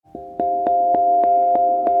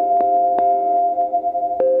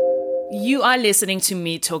You are listening to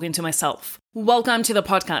me talking to myself. Welcome to the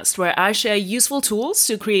podcast where I share useful tools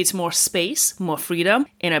to create more space, more freedom,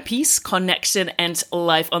 inner peace, connection, and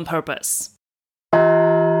life on purpose.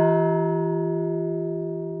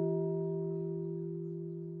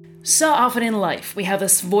 So often in life, we have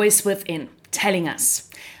this voice within telling us,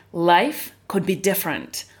 life could be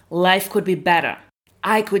different. Life could be better.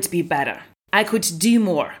 I could be better. I could do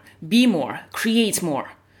more, be more, create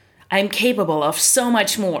more. I am capable of so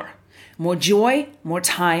much more. More joy, more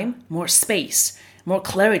time, more space, more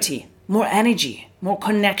clarity, more energy, more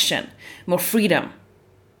connection, more freedom,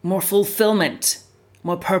 more fulfillment,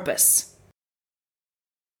 more purpose.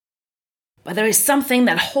 But there is something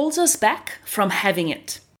that holds us back from having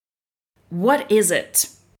it. What is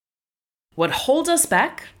it? What holds us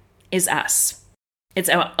back is us. It's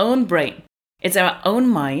our own brain. It's our own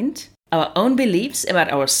mind, our own beliefs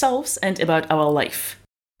about ourselves and about our life.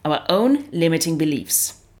 Our own limiting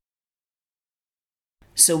beliefs.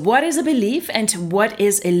 So what is a belief and what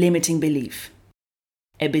is a limiting belief?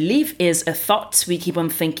 A belief is a thought we keep on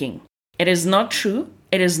thinking. It is not true.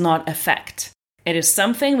 It is not a fact. It is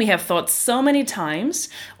something we have thought so many times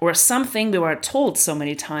or something we were told so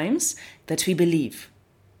many times that we believe.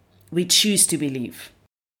 We choose to believe.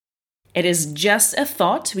 It is just a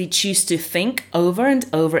thought we choose to think over and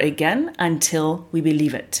over again until we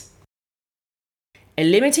believe it. A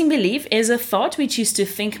limiting belief is a thought we choose to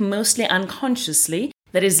think mostly unconsciously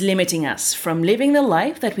that is limiting us from living the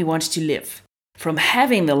life that we want to live, from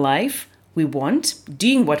having the life we want,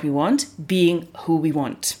 doing what we want, being who we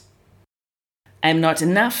want. I'm not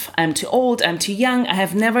enough, I'm too old, I'm too young, I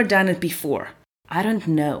have never done it before. I don't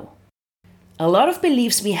know. A lot of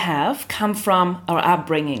beliefs we have come from our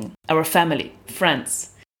upbringing, our family, friends,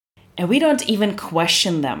 and we don't even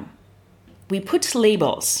question them. We put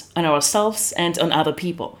labels on ourselves and on other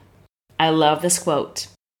people. I love this quote.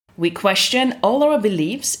 We question all our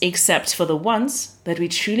beliefs except for the ones that we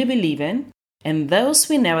truly believe in and those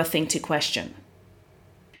we never think to question.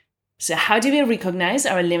 So how do we recognize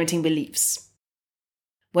our limiting beliefs?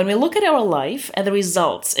 When we look at our life and the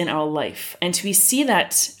results in our life and we see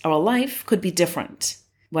that our life could be different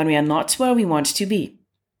when we are not where we want to be.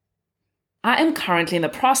 I am currently in the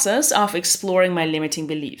process of exploring my limiting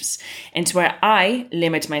beliefs and where I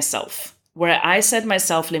limit myself, where I set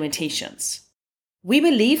myself limitations. We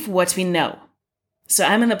believe what we know. So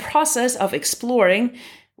I'm in the process of exploring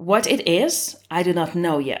what it is I do not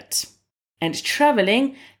know yet. And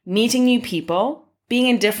traveling, meeting new people, being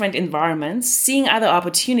in different environments, seeing other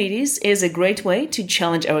opportunities is a great way to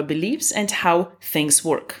challenge our beliefs and how things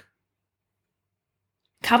work.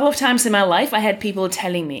 A couple of times in my life, I had people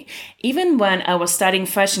telling me, even when I was studying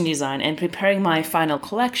fashion design and preparing my final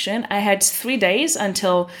collection, I had 3 days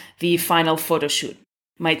until the final photo shoot.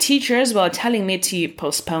 My teachers were telling me to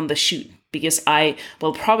postpone the shoot because I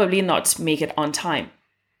will probably not make it on time.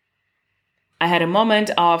 I had a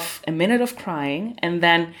minute of crying and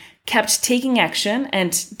then kept taking action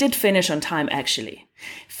and did finish on time actually.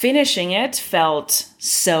 Finishing it felt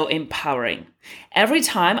so empowering. Every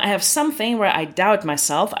time I have something where I doubt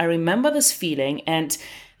myself, I remember this feeling and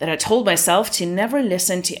that I told myself to never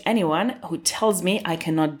listen to anyone who tells me I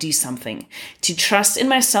cannot do something, to trust in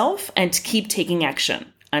myself and keep taking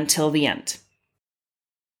action until the end.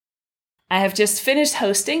 I have just finished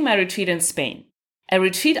hosting my retreat in Spain. A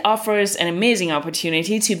retreat offers an amazing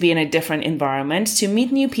opportunity to be in a different environment, to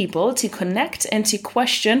meet new people, to connect and to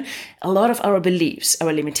question a lot of our beliefs,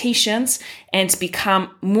 our limitations, and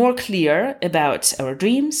become more clear about our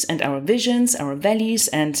dreams and our visions, our values,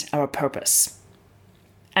 and our purpose.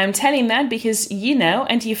 I'm telling that because you know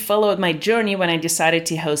and you followed my journey when I decided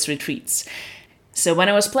to host retreats. So when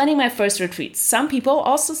I was planning my first retreat, some people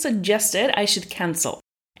also suggested I should cancel,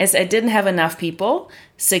 as I didn't have enough people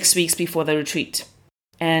 6 weeks before the retreat.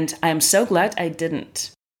 And I'm so glad I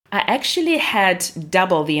didn't. I actually had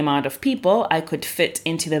double the amount of people I could fit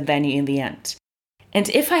into the venue in the end. And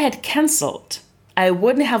if I had cancelled, I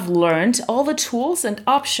wouldn't have learned all the tools and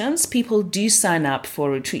options people do sign up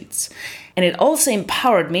for retreats. And it also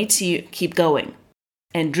empowered me to keep going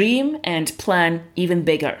and dream and plan even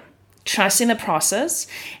bigger. Trust in the process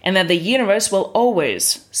and that the universe will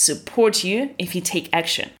always support you if you take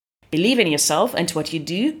action. Believe in yourself and what you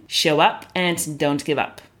do, show up and don't give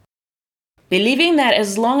up. Believing that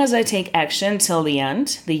as long as I take action till the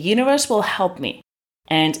end, the universe will help me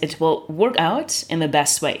and it will work out in the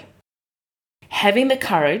best way. Having the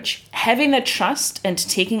courage, having the trust and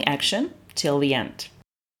taking action till the end.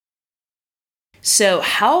 So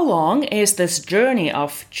how long is this journey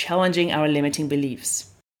of challenging our limiting beliefs?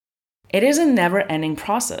 It is a never-ending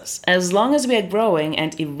process, as long as we are growing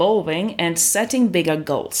and evolving and setting bigger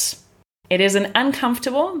goals. It is an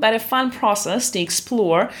uncomfortable but a fun process to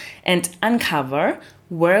explore and uncover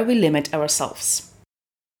where we limit ourselves.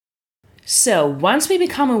 So, once we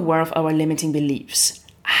become aware of our limiting beliefs,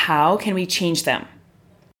 how can we change them?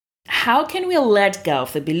 How can we let go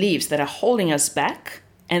of the beliefs that are holding us back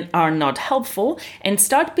and are not helpful and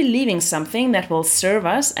start believing something that will serve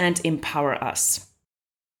us and empower us?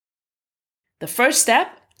 The first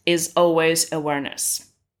step is always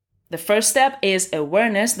awareness. The first step is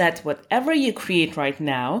awareness that whatever you create right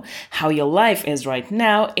now, how your life is right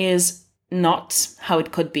now, is not how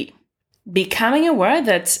it could be. Becoming aware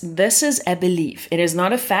that this is a belief. It is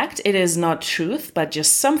not a fact, it is not truth, but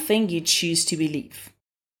just something you choose to believe.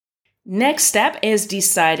 Next step is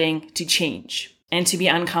deciding to change and to be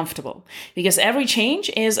uncomfortable, because every change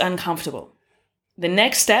is uncomfortable. The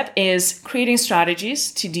next step is creating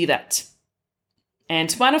strategies to do that. And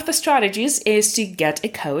one of the strategies is to get a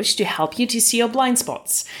coach to help you to see your blind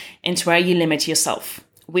spots and where you limit yourself.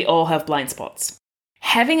 We all have blind spots.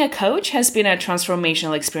 Having a coach has been a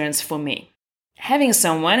transformational experience for me. Having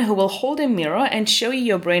someone who will hold a mirror and show you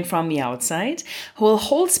your brain from the outside, who will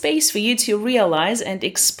hold space for you to realize and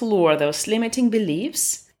explore those limiting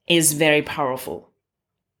beliefs, is very powerful.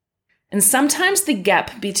 And sometimes the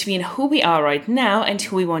gap between who we are right now and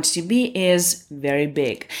who we want to be is very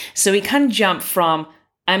big. So we can't jump from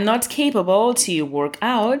I'm not capable to work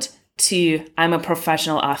out to I'm a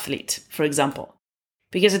professional athlete, for example,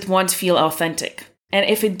 because it won't feel authentic. And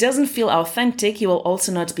if it doesn't feel authentic, you will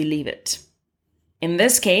also not believe it. In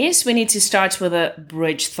this case, we need to start with a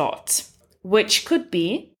bridge thought, which could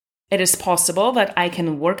be, it is possible that I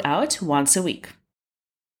can work out once a week.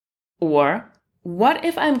 Or, what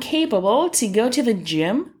if I'm capable to go to the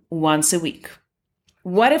gym once a week?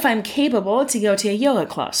 What if I'm capable to go to a yoga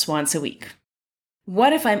class once a week?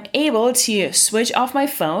 What if I'm able to switch off my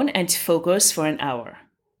phone and focus for an hour?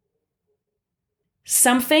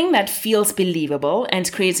 Something that feels believable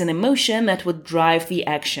and creates an emotion that would drive the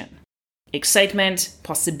action. Excitement,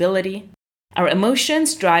 possibility. Our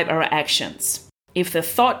emotions drive our actions. If the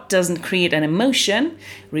thought doesn't create an emotion,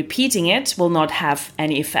 repeating it will not have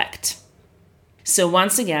any effect. So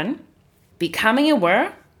once again, becoming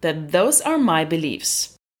aware that those are my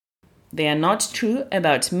beliefs. They are not true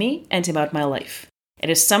about me and about my life. It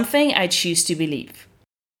is something I choose to believe.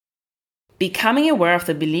 Becoming aware of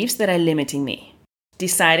the beliefs that are limiting me.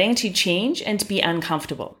 Deciding to change and be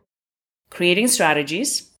uncomfortable. Creating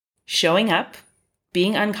strategies. Showing up.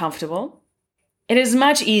 Being uncomfortable. It is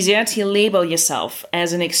much easier to label yourself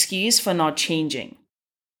as an excuse for not changing.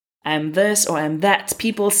 I'm this or I'm that.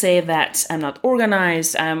 People say that I'm not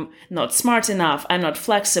organized, I'm not smart enough, I'm not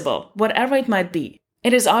flexible, whatever it might be.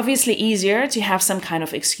 It is obviously easier to have some kind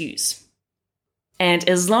of excuse. And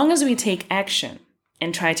as long as we take action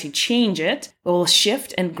and try to change it, we will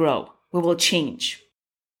shift and grow. We will change.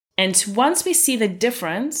 And once we see the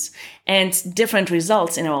difference and different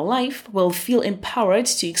results in our life, we'll feel empowered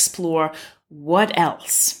to explore what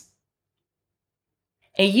else.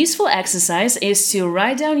 A useful exercise is to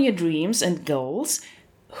write down your dreams and goals.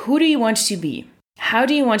 Who do you want to be? How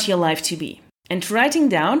do you want your life to be? And writing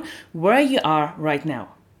down where you are right now.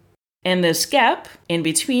 And this gap in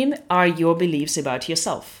between are your beliefs about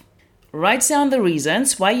yourself. Write down the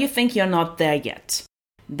reasons why you think you're not there yet.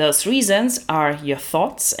 Those reasons are your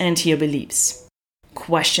thoughts and your beliefs.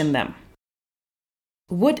 Question them.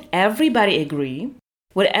 Would everybody agree?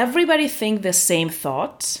 Would everybody think the same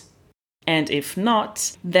thought? And if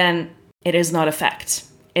not, then it is not a fact.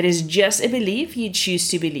 It is just a belief you choose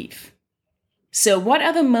to believe. So what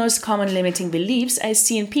are the most common limiting beliefs I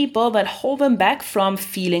see in people that hold them back from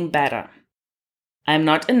feeling better? I'm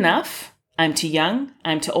not enough. I'm too young.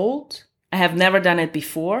 I'm too old. I have never done it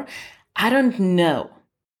before. I don't know.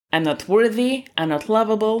 I'm not worthy. I'm not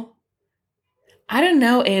lovable. I don't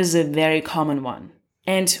know is a very common one.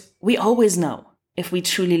 And we always know if we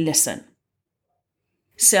truly listen.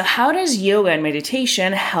 So how does yoga and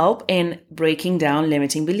meditation help in breaking down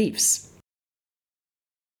limiting beliefs?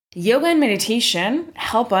 Yoga and meditation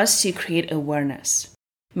help us to create awareness.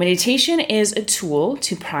 Meditation is a tool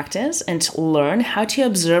to practice and learn how to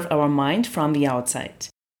observe our mind from the outside.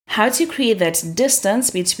 How to create that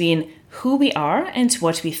distance between who we are and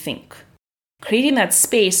what we think. Creating that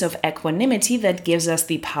space of equanimity that gives us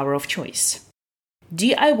the power of choice.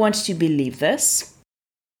 Do I want to believe this?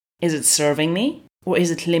 Is it serving me? Or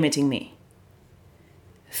is it limiting me?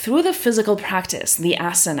 Through the physical practice, the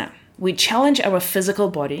asana, we challenge our physical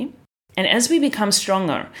body, and as we become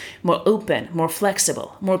stronger, more open, more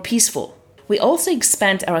flexible, more peaceful, we also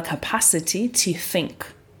expand our capacity to think,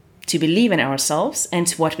 to believe in ourselves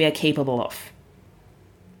and what we are capable of.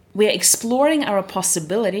 We are exploring our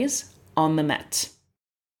possibilities on the mat.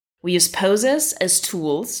 We use poses as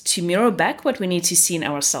tools to mirror back what we need to see in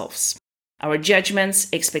ourselves. Our judgments,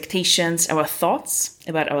 expectations, our thoughts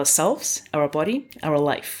about ourselves, our body, our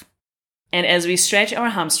life. And as we stretch our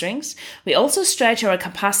hamstrings, we also stretch our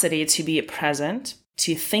capacity to be present,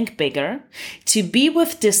 to think bigger, to be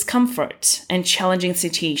with discomfort and challenging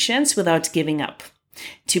situations without giving up,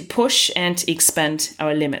 to push and expand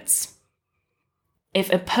our limits.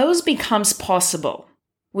 If a pose becomes possible,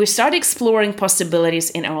 we start exploring possibilities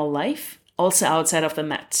in our life, also outside of the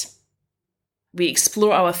mat. We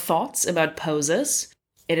explore our thoughts about poses.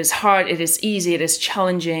 It is hard, it is easy, it is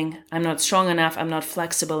challenging. I'm not strong enough, I'm not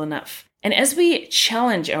flexible enough. And as we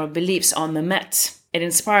challenge our beliefs on the mat, it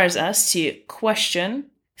inspires us to question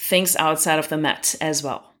things outside of the mat as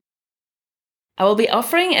well. I will be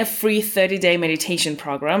offering a free 30-day meditation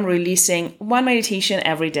program, releasing one meditation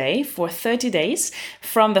every day for 30 days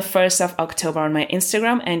from the 1st of October on my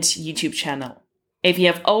Instagram and YouTube channel. If you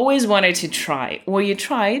have always wanted to try, or you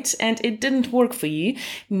tried and it didn't work for you,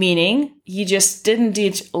 meaning you just didn't do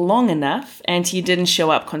it long enough and you didn't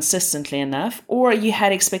show up consistently enough, or you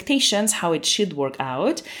had expectations how it should work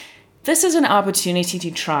out, this is an opportunity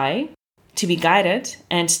to try, to be guided,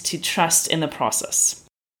 and to trust in the process.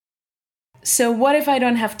 So what if I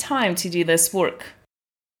don't have time to do this work?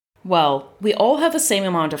 Well, we all have the same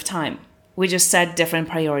amount of time. We just set different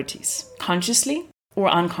priorities, consciously or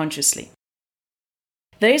unconsciously.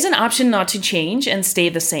 There is an option not to change and stay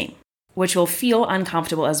the same, which will feel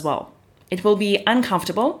uncomfortable as well. It will be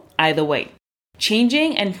uncomfortable either way.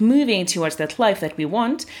 Changing and moving towards that life that we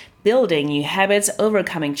want, building new habits,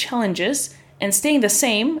 overcoming challenges, and staying the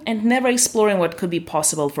same and never exploring what could be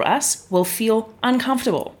possible for us will feel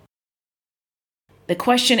uncomfortable. The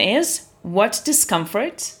question is, what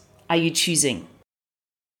discomfort are you choosing?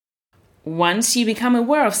 Once you become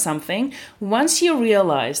aware of something, once you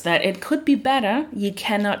realize that it could be better, you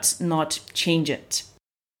cannot not change it.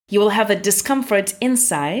 You will have the discomfort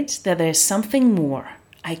inside that there is something more.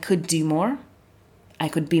 I could do more. I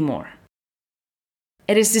could be more.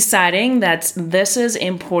 It is deciding that this is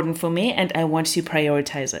important for me and I want to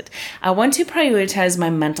prioritize it. I want to prioritize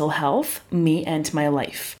my mental health, me and my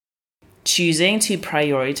life. Choosing to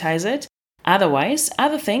prioritize it, otherwise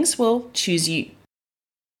other things will choose you.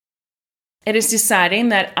 It is deciding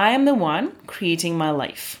that I am the one creating my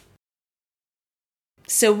life.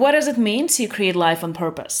 So what does it mean to create life on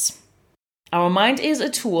purpose? Our mind is a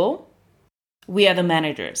tool. We are the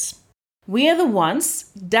managers. We are the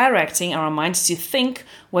ones directing our mind to think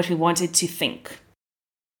what we want it to think.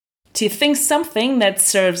 To think something that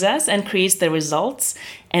serves us and creates the results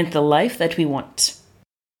and the life that we want.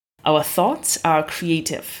 Our thoughts are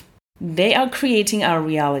creative. They are creating our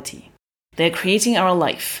reality. They're creating our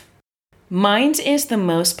life. Mind is the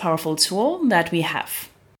most powerful tool that we have.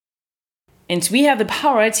 And we have the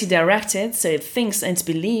power to direct it so it thinks and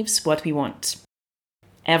believes what we want.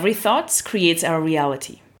 Every thought creates our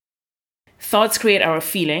reality. Thoughts create our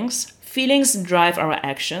feelings. Feelings drive our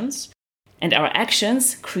actions. And our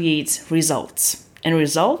actions create results. And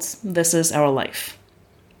results, this is our life.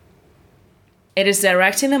 It is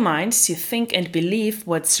directing the mind to think and believe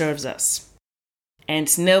what serves us.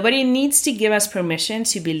 And nobody needs to give us permission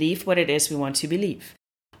to believe what it is we want to believe.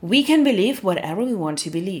 We can believe whatever we want to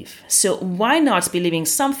believe. So why not believing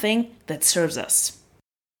something that serves us?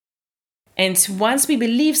 And once we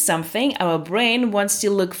believe something, our brain wants to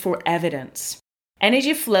look for evidence.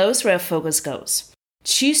 Energy flows where focus goes.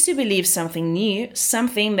 Choose to believe something new,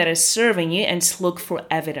 something that is serving you, and look for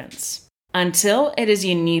evidence until it is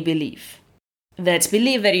your new belief. That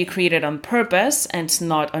belief that you created on purpose and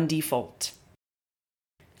not on default.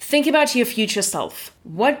 Think about your future self.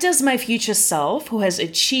 What does my future self, who has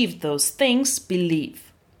achieved those things,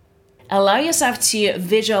 believe? Allow yourself to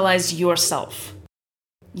visualize yourself.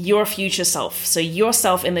 Your future self. So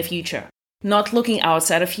yourself in the future. Not looking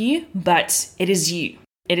outside of you, but it is you.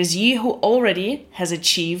 It is you who already has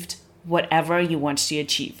achieved whatever you want to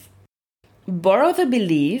achieve. Borrow the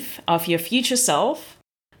belief of your future self.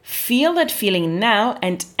 Feel that feeling now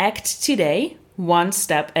and act today, one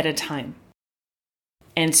step at a time.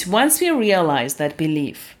 And once we realize that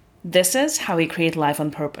belief, this is how we create life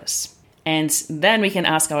on purpose. And then we can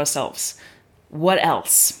ask ourselves, what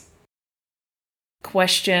else?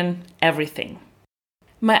 Question everything.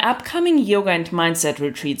 My upcoming yoga and mindset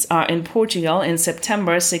retreats are in Portugal in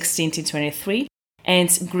September 16 to 23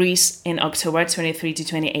 and Greece in October 23 to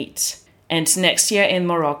 28. And next year in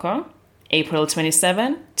Morocco, April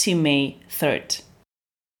 27 to May 3rd.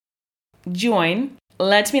 Join,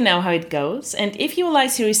 let me know how it goes, and if you would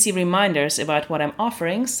like to receive reminders about what I'm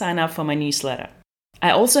offering, sign up for my newsletter.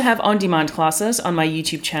 I also have on-demand classes on my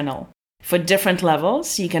YouTube channel. For different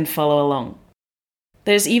levels, you can follow along.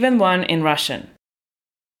 There's even one in Russian.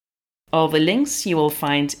 All the links you will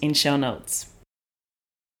find in show notes.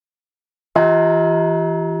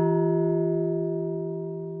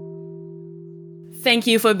 Thank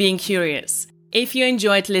you for being curious. If you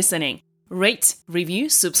enjoyed listening, rate, review,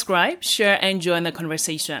 subscribe, share, and join the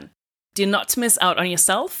conversation. Do not miss out on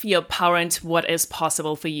yourself, your power, and what is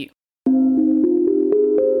possible for you.